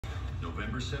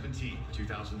November 17,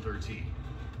 2013.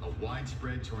 A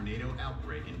widespread tornado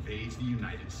outbreak invades the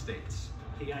United States.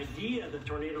 The idea that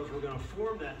tornadoes were going to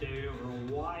form that day over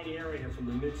a wide area from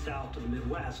the Mid-South to the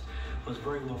Midwest was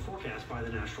very well forecast by the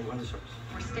National Weather Service.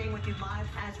 We're staying with you live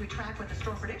as we track what the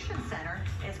Storm Prediction Center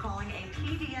is calling a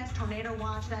PDS tornado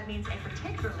watch. That means a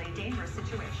particularly dangerous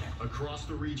situation. Across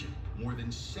the region, more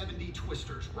than 70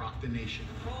 twisters rock the nation.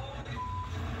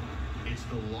 It's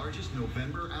the largest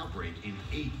November outbreak in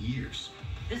 8 years.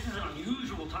 This is an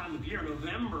unusual time of year,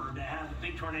 November, to have a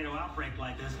big tornado outbreak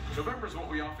like this. November is what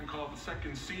we often call the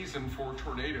second season for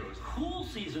tornadoes. Cool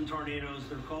season tornadoes,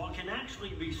 they're called, can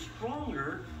actually be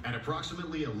stronger. At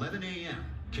approximately 11 a.m.,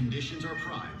 conditions are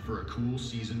prime for a cool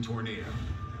season tornado.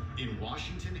 In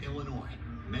Washington, Illinois,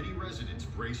 many residents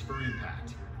brace for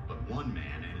impact, but one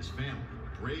man and his family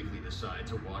bravely decide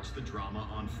to watch the drama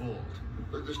unfold.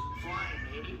 Look at this flying,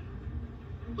 Andy.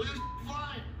 Look at this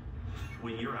flying.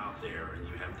 When you're out there and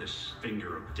you have this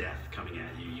finger of death coming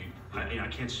at you, I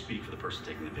can't speak for the person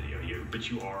taking the video, but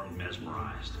you are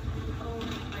mesmerized. Oh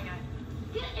my God.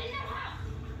 Get in the house!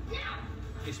 Now!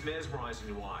 It's mesmerizing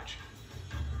to watch.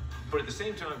 But at the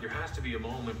same time, there has to be a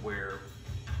moment where,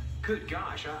 good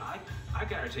gosh, I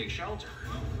gotta take shelter.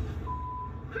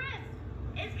 Kris!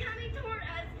 It's coming toward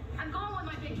us! I'm going with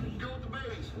my baby. Go with the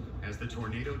babies. As the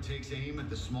tornado takes aim at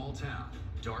the small town,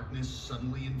 darkness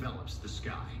suddenly envelops the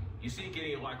sky. You see it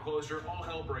getting a lot closer, all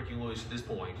hell breaking loose at this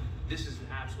point. This is an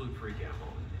absolute freak-out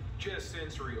moment. Just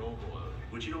sensory overload.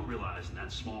 What you don't realize in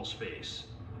that small space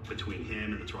between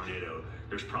him and the tornado,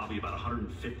 there's probably about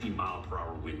 150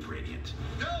 mile-per-hour wind gradient.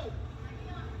 Go!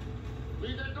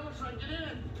 Leave that door so I can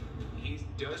get in. He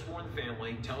does warn the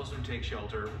family, tells them to take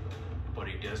shelter, but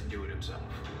he doesn't do it himself.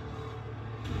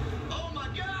 Oh my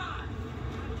God!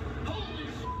 Holy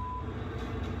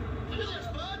Look at this,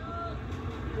 bud!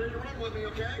 You ready to run with me,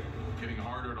 okay? Getting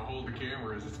harder to hold the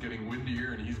camera as it's getting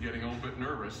windier and he's getting a little bit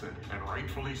nervous, and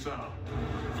rightfully so.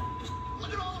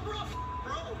 Look at all the rough,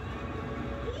 bro!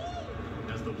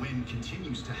 Woo! As the wind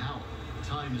continues to howl,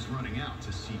 time is running out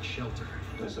to seek shelter.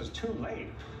 This is too late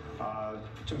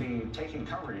to be taking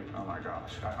cover. Oh my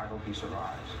gosh, I hope he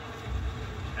survives.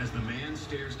 As the man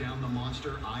stares down the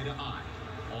monster eye to eye,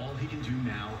 all he can do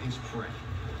now is pray.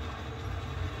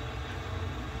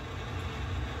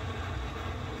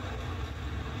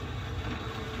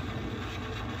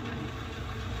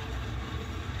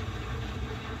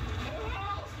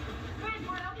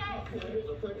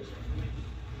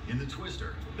 In the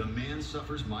twister, the man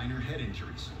suffers minor head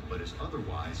injuries, but is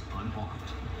otherwise unharmed.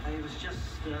 It was just,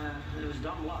 it was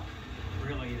dumb luck,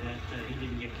 really, that he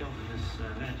didn't get killed in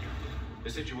this event. The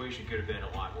situation could have been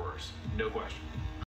a lot worse, no question.